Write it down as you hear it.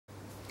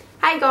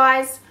Hi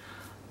guys!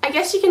 I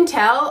guess you can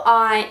tell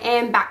I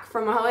am back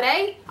from a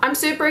holiday. I'm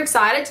super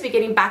excited to be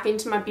getting back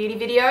into my beauty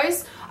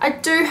videos. I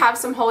do have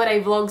some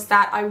holiday vlogs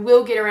that I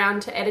will get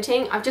around to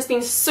editing. I've just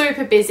been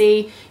super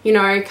busy, you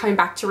know, coming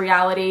back to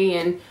reality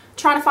and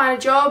trying to find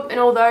a job and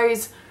all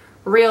those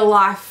real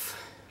life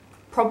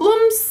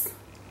problems.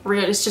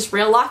 It's just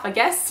real life, I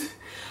guess.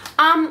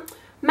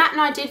 Matt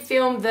and I did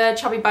film the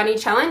Chubby Bunny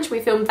challenge.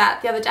 We filmed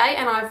that the other day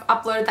and I've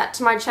uploaded that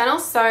to my channel,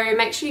 so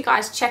make sure you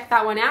guys check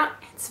that one out.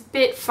 It's a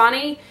bit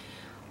funny.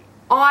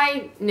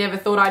 I never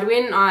thought I'd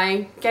win.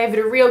 I gave it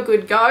a real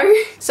good go.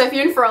 So if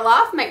you're in for a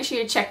laugh, make sure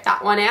you check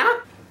that one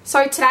out.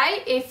 So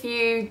today, if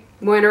you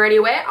weren't already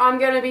aware, I'm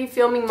going to be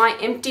filming my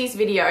Empties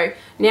video.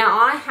 Now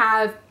I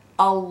have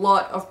a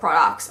lot of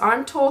products.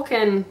 I'm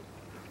talking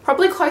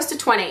probably close to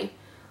 20.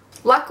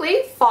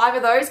 Luckily, 5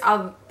 of those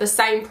are the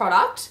same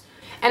product.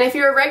 And if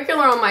you're a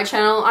regular on my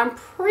channel, I'm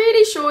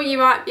pretty sure you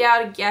might be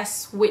able to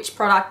guess which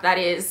product that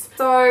is.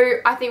 So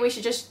I think we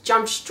should just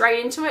jump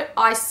straight into it.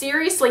 I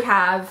seriously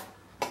have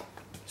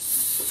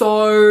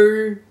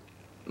so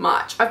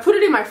much. I put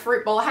it in my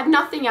fruit bowl. I had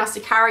nothing else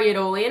to carry it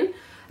all in.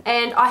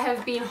 And I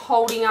have been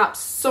holding up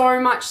so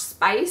much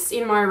space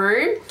in my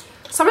room.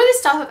 Some of this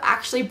stuff I've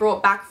actually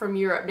brought back from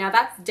Europe. Now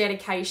that's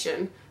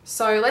dedication.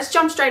 So let's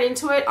jump straight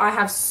into it. I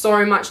have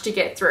so much to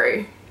get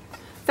through.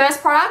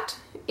 First product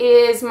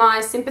is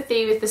my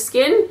Sympathy with the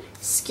Skin.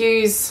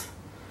 Excuse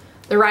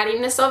the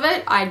rattiness of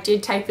it. I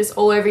did take this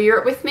all over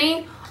Europe with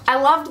me.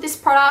 I loved this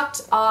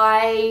product.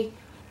 I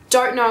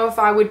don't know if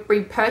I would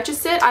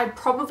repurchase it. I'd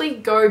probably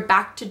go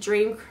back to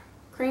Dream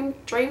Cream.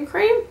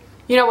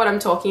 You know what I'm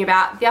talking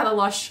about. The other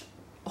Lush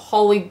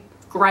Holy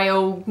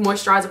Grail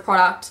moisturizer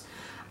product.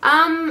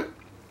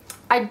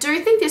 I do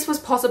think this was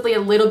possibly a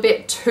little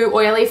bit too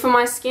oily for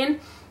my skin.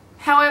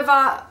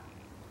 However,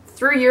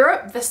 through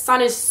Europe, the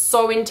sun is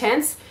so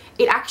intense,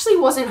 it actually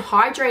wasn't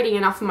hydrating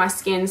enough for my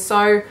skin.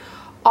 So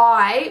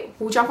I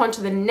will jump on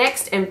to the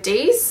next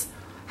Empties.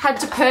 Had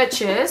to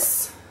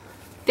purchase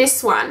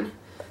this one.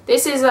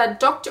 This is a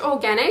Dr.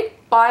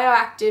 Organic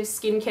Bioactive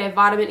Skincare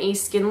Vitamin E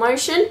Skin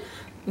Lotion.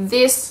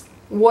 This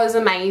was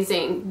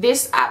amazing.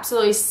 This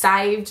absolutely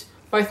saved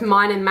both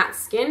mine and Matt's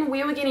skin.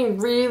 We were getting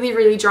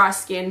really dry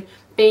skin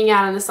being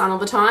out in the sun all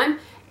the time,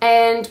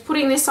 and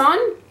putting this on,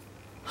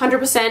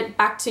 100%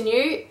 back to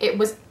new. It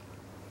was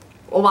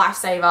a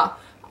lifesaver.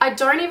 I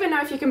don't even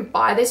know if you can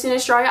buy this in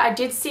Australia. I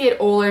did see it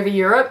all over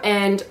Europe,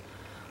 and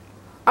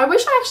I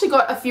wish I actually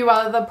got a few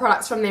other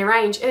products from their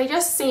range. They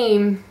just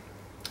seem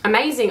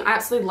amazing. I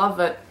absolutely love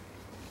it.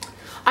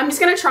 I'm just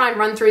going to try and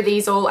run through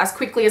these all as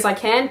quickly as I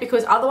can,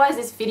 because otherwise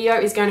this video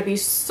is going to be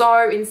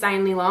so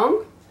insanely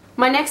long.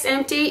 My next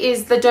empty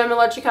is the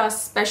Dermalogica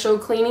Special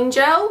Cleaning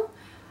Gel.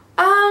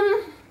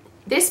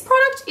 This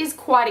product is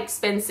quite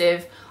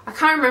expensive. I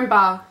can't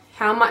remember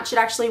how much it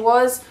actually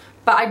was,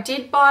 but I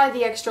did buy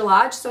the extra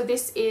large, so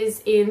this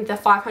is in the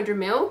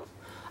 500ml.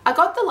 I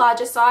got the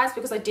larger size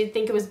because I did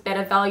think it was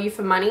better value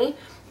for money,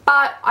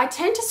 but I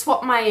tend to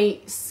swap my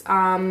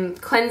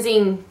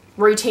cleansing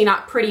routine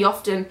up pretty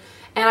often,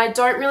 and I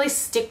don't really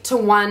stick to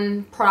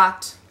one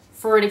product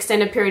for an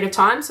extended period of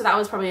time, so that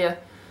was probably a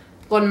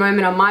blonde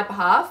moment on my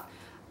behalf.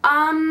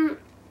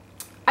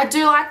 I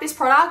do like this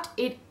product.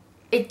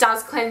 It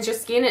does cleanse your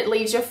skin. It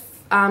leaves your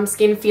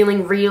skin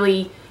feeling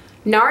really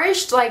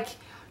nourished. Like,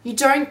 you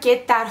don't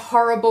get that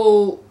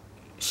horrible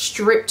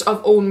stripped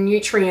of all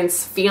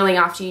nutrients feeling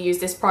after you use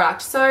this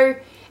product. So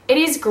it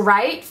is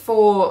great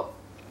for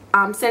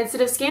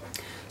sensitive skin.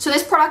 So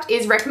this product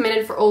is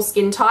recommended for all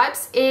skin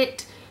types.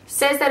 It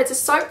says that it's a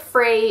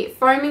soap-free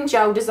foaming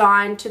gel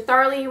designed to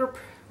thoroughly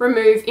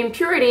remove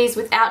impurities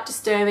without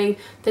disturbing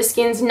the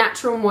skin's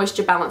natural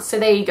moisture balance. So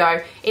there you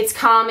go. It's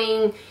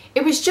calming.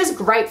 It was just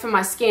great for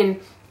my skin,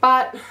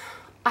 but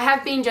I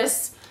have been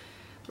just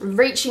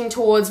reaching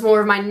towards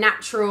more of my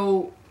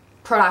natural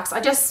products. I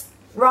just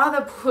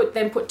rather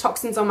put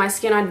toxins on my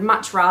skin. I'd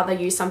much rather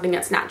use something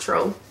that's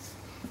natural.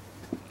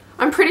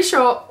 I'm pretty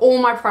sure all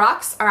my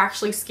products are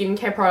actually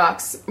skincare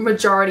products,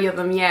 majority of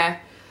them, yeah.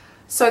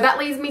 So that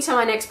leads me to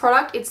my next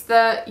product. It's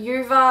the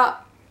Yuka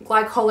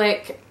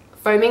Glycolic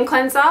Foaming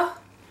Cleanser.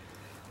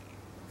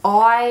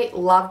 I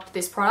loved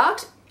this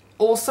product.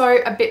 Also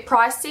a bit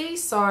pricey,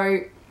 so,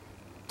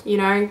 you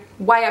know,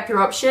 weigh up your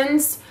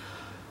options.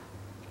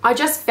 I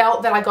just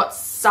felt that I got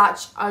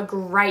such a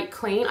great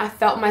clean. I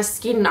felt my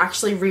skin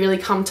actually really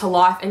come to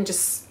life and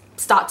just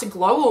start to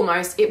glow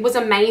almost. It was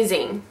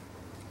amazing.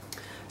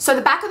 So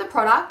the back of the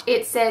product,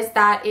 it says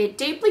that it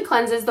deeply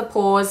cleanses the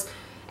pores.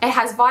 It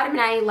has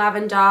vitamin A,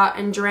 lavender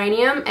and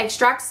geranium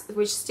extracts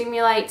which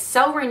stimulate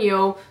cell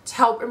renewal to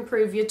help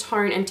improve your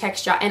tone and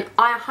texture. And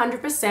I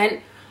 100%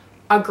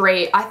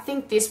 agree. I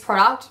think this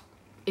product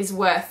is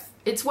worth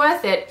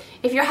it.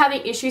 If you're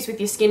having issues with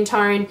your skin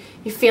tone,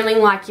 you're feeling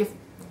like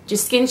your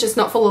skin's just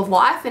not full of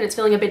life and it's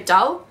feeling a bit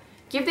dull,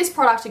 give this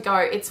product a go.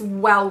 It's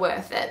well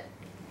worth it.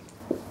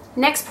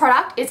 Next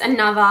product is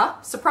another,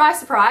 surprise,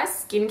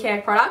 surprise,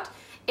 skincare product.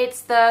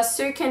 It's the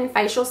Shaaan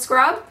Facial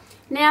Scrub.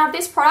 Now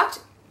this product,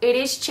 it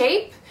is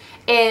cheap.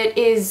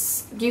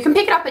 You can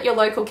pick it up at your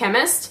local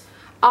chemist.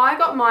 I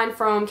got mine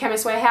from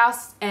Chemist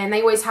Warehouse, and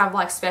they always have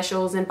like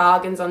specials and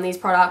bargains on these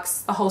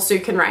products, the whole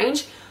Sukin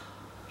range.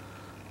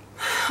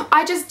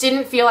 I just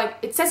didn't feel like,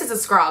 it says it's a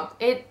scrub.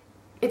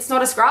 It's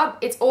not a scrub.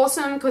 It's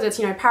awesome because it's,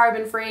 you know,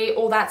 paraben free,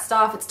 all that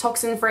stuff. It's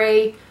toxin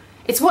free.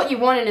 It's what you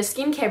want in a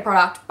skincare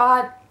product,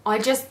 but I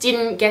just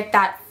didn't get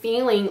that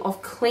feeling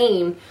of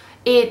clean.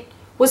 It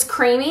was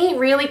creamy,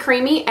 really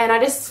creamy, and I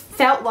just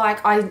felt like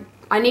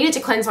I needed to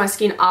cleanse my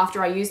skin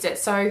after I used it.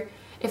 So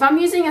if I'm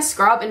using a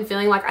scrub and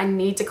feeling like I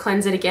need to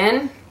cleanse it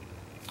again,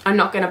 I'm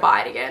not going to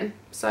buy it again.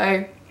 So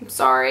I'm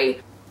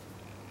sorry.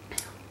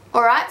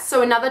 Alright,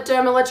 so another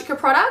Dermalogica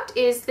product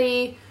is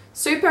the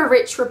Super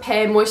Rich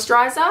Repair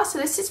Moisturizer. So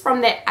this is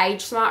from their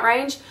Age Smart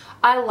range.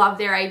 I love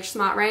their Age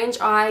Smart range.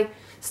 I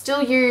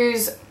still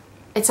use,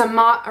 it's a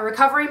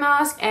recovery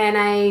mask and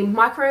a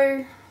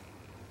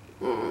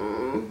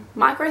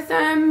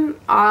microtherm.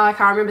 I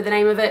can't remember the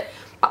name of it,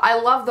 but I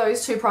love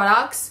those two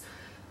products.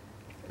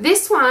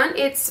 This one,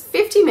 it's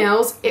 50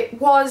 mils. It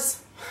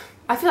was,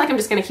 I feel like I'm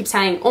just going to keep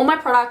saying all my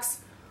products,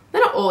 they're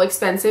not all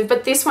expensive,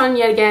 but this one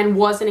yet again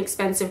was an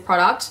expensive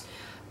product.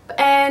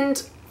 And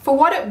for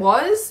what it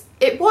was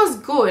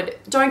good.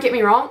 Don't get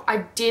me wrong,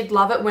 I did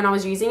love it when I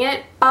was using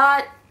it,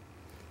 but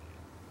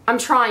I'm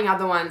trying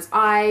other ones.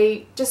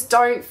 I just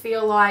don't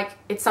feel like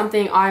it's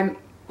something I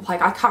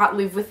can't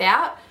live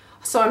without.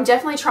 So I'm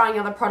definitely trying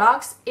other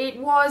products. It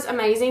was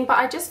amazing, but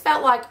I just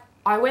felt like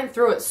I went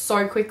through it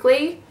so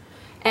quickly,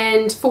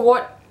 and for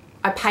what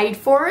I paid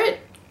for it,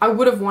 I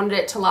would have wanted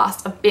it to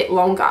last a bit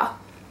longer.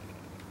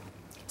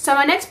 So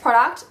my next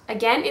product,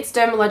 again, it's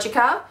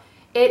Dermalogica.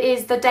 It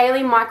is the Daily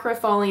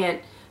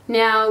Microfoliant.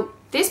 Now,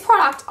 this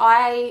product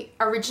I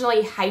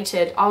originally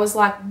hated. I was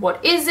like,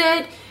 what is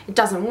it? It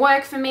doesn't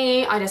work for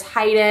me. I just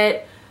hate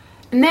it.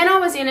 And then I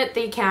was in at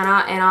the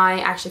counter and I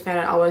actually found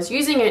out I was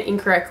using it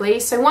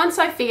incorrectly. So once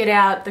I figured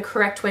out the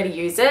correct way to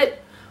use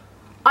it,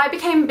 I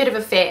became a bit of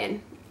a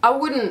fan. I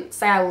wouldn't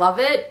say I love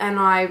it and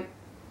I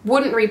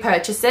wouldn't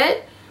repurchase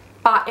it,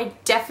 but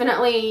it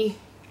definitely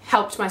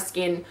helped my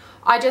skin.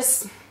 I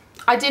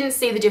didn't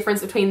see the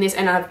difference between this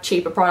and a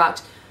cheaper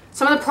product.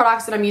 Some of the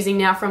products that I'm using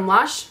now from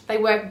Lush, they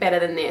work better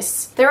than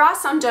this. There are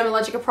some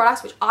Dermalogica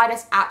products which I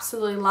just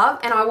absolutely love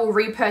and I will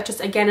repurchase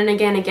again and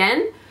again and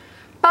again.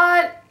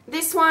 But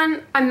this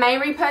one, I may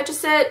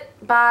repurchase it,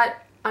 but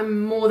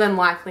I'm more than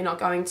likely not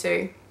going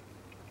to.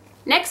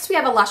 Next, we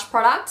have a Lush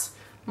product,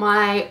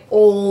 my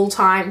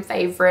all-time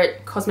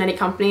favorite cosmetic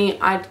company,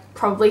 I'd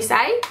probably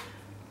say.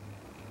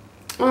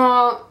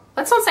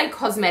 Let's not say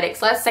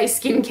cosmetics, let's say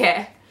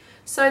skincare.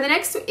 So the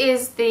next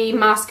is the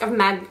Mask of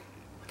I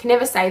can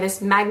never say this,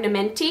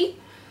 Magnamenti.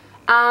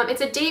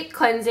 It's a deep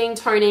cleansing,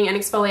 toning and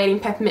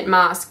exfoliating peppermint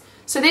mask.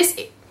 So this,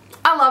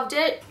 I loved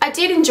it. I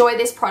did enjoy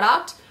this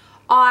product.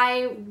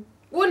 I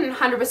wouldn't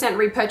 100%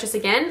 repurchase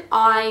again.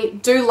 I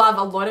do love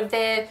a lot of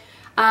their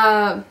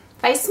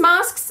face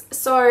masks,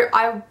 so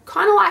I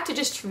kind of like to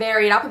just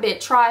vary it up a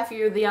bit, try a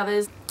few of the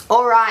others.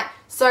 Alright,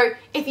 so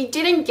if you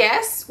didn't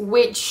guess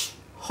which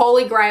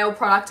holy grail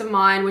product of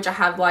mine, which I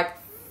have like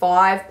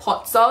 5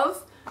 pots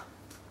of,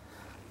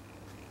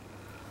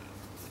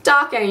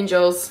 Dark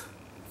Angels,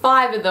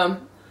 5 of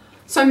them.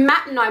 So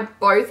Matt and I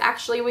both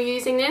actually were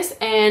using this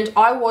and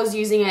I was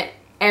using it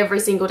every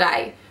single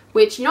day,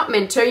 which you're not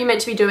meant to. You're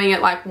meant to be doing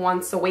it like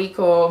once a week,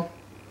 or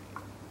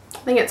I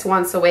think it's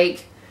once a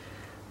week.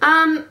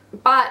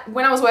 But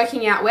when I was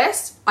working out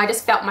west, I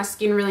just felt my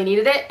skin really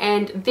needed it,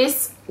 and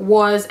this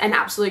was an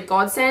absolute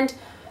godsend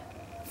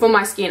for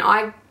my skin.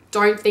 I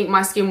don't think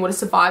my skin would have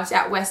survived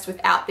out west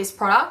without this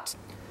product.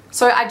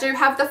 So I do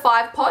have the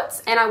 5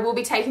 pots and I will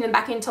be taking them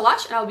back into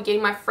Lush and I'll be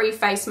getting my free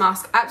face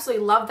mask. I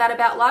absolutely love that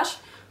about Lush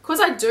because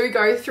I do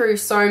go through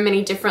so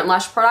many different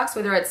Lush products,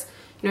 whether it's,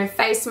 you know,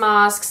 face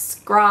masks,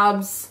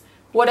 scrubs,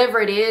 whatever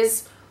it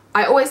is.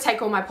 I always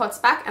take all my pots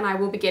back and I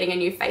will be getting a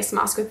new face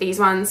mask with these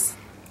ones.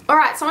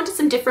 Alright, so on to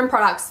some different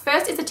products.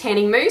 First is a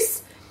tanning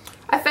mousse.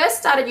 I first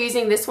started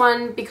using this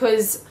one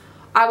because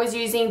I was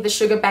using the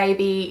Sugar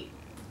Baby,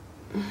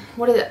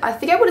 what is it? I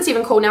forget what it's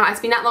even called now.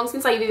 It's been that long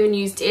since I've even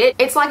used it.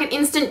 It's like an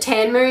instant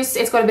tan mousse.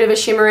 It's got a bit of a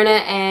shimmer in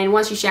it and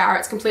once you shower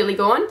it's completely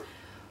gone.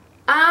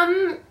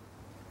 I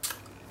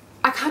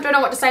don't know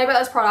what to say about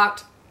this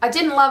product. I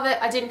didn't love it.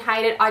 I didn't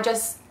hate it. I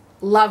just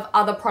love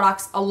other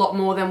products a lot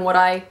more than what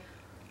I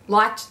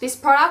liked this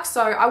product.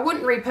 So I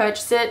wouldn't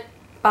repurchase it,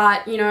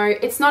 but you know,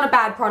 it's not a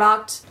bad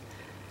product.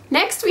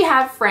 Next we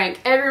have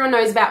Frank. Everyone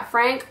knows about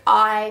Frank.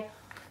 I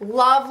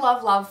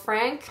love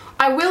Frank.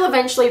 I will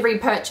eventually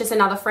repurchase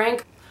another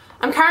Frank.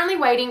 I'm currently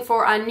waiting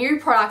for a new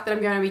product that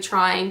I'm going to be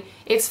trying.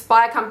 It's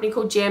by a company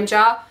called Jam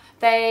Jar.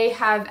 They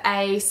have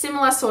a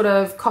similar sort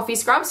of coffee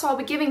scrub, so I'll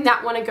be giving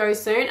that one a go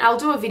soon. I'll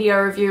do a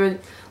video review and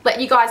let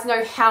you guys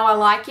know how I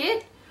like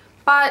it.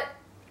 But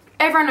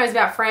everyone knows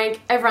about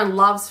Frank. Everyone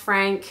loves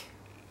Frank.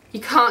 You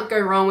can't go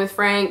wrong with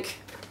Frank.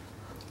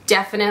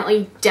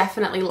 Definitely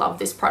love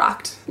this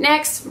product.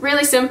 Next,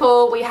 really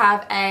simple, we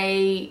have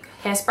a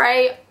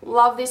hairspray.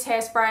 Love this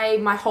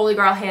hairspray, my holy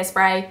grail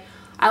hairspray.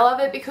 I love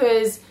it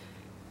because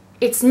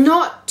it's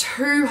not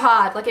too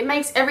hard. Like, it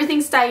makes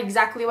everything stay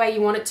exactly the way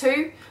you want it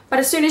to, but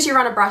as soon as you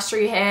run a brush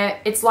through your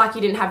hair, it's like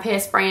you didn't have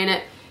hairspray in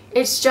it.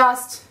 It's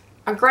just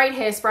a great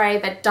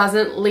hairspray that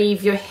doesn't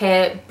leave your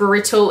hair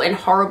brittle and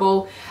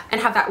horrible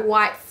and have that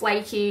white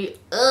flaky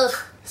ugh.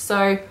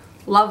 So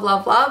love,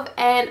 love, love,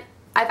 and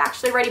I've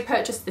actually already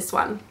purchased this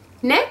one.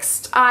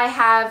 Next, I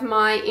have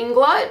my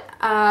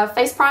Inglot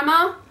face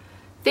primer.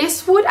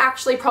 This would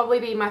actually probably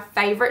be my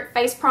favorite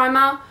face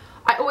primer.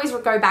 I always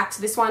go back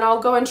to this one.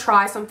 I'll go and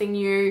try something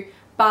new,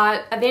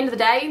 but at the end of the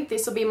day,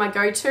 this will be my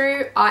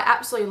go-to. I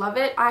absolutely love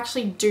it. I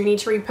actually do need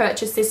to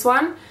repurchase this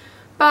one,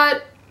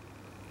 but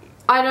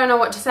I don't know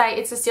what to say.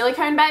 It's a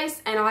silicone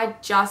base and I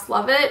just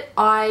love it.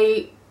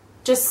 I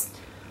just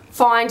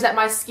find that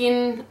my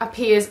skin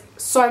appears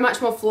so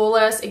much more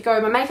flawless.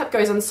 My makeup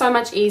goes on so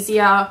much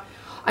easier.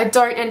 I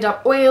don't end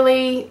up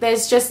oily.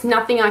 There's just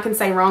nothing I can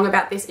say wrong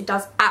about this. It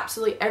does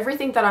absolutely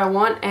everything that I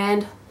want,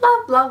 and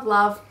love, love,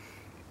 love.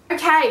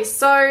 Okay,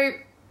 so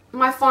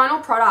my final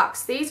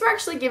products. These were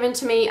actually given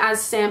to me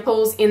as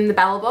samples in the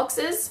Bella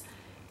boxes,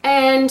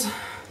 and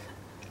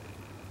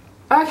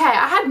okay,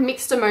 I had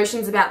mixed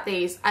emotions about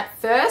these. At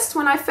first,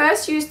 when I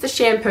first used the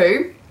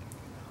shampoo,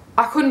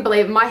 I couldn't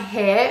believe it. My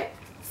hair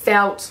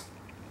felt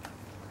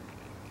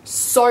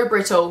so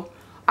brittle.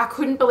 I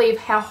couldn't believe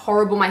how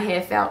horrible my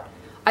hair felt.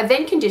 I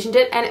then conditioned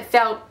it and it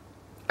felt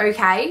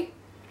okay.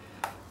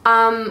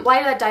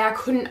 Later that day,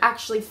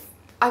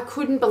 I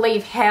couldn't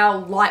believe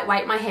how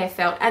lightweight my hair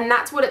felt, and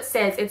that's what it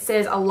says. It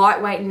says a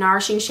lightweight,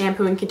 nourishing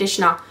shampoo and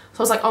conditioner. So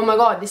I was like, oh my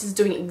god, this is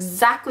doing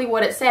exactly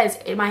what it says.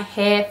 My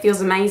hair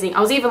feels amazing.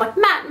 I was even like,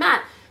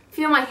 Matt,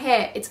 feel my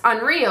hair. It's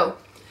unreal.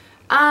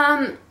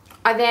 I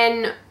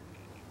then,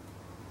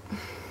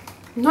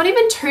 not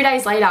even 2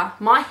 days later,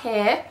 my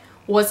hair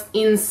was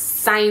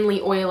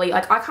insanely oily.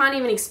 Like, I can't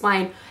even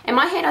explain. And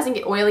my hair doesn't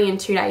get oily in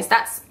 2 days.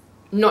 That's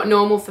not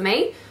normal for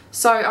me.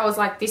 So I was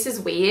like, this is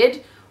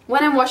weird.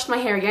 Went and washed my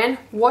hair again,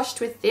 washed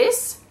with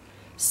this,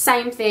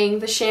 same thing.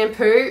 The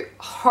shampoo,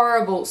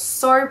 horrible,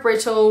 so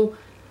brittle.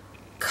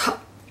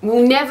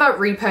 Will never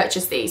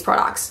repurchase these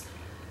products.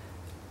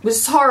 It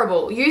was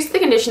horrible. Used the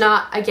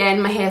conditioner,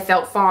 again, my hair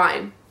felt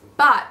fine.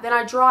 But then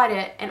I dried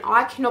it and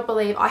I cannot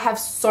believe I have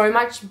so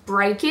much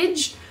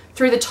breakage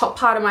through the top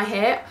part of my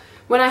hair.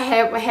 When my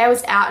hair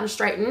was out and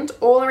straightened,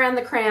 all around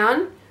the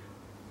crown,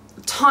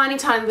 tiny,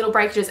 tiny little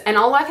breakages. And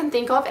all I can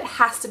think of, it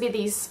has to be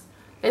these.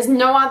 There's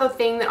no other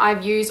thing that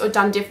I've used or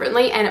done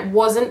differently, and it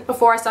wasn't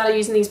before I started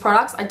using these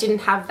products. I didn't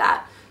have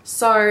that.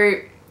 So,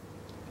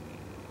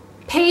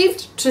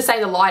 peeved to say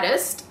the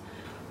lightest.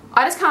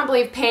 I just can't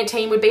believe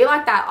Pantene would be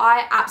like that.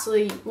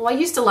 I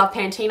used to love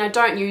Pantene. I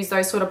don't use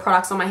those sort of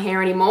products on my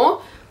hair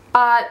anymore.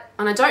 And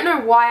I don't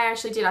know why I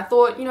actually did. I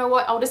thought, you know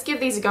what, I'll just give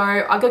these a go.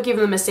 I'll go give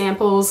them a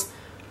samples.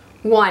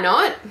 Why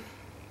not?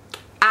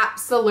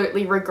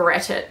 Absolutely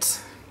regret it.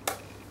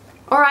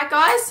 Alright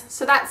guys,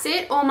 so that's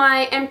it. All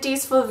my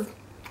empties for,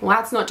 well,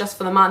 that's not just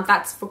for the month,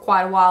 that's for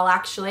quite a while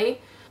actually.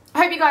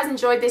 I hope you guys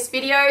enjoyed this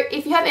video.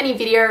 If you have any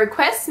video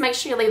requests, make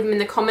sure you leave them in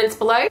the comments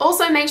below.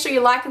 Also, make sure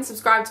you like and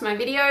subscribe to my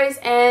videos,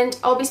 and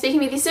I'll be speaking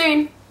with you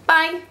soon.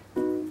 Bye!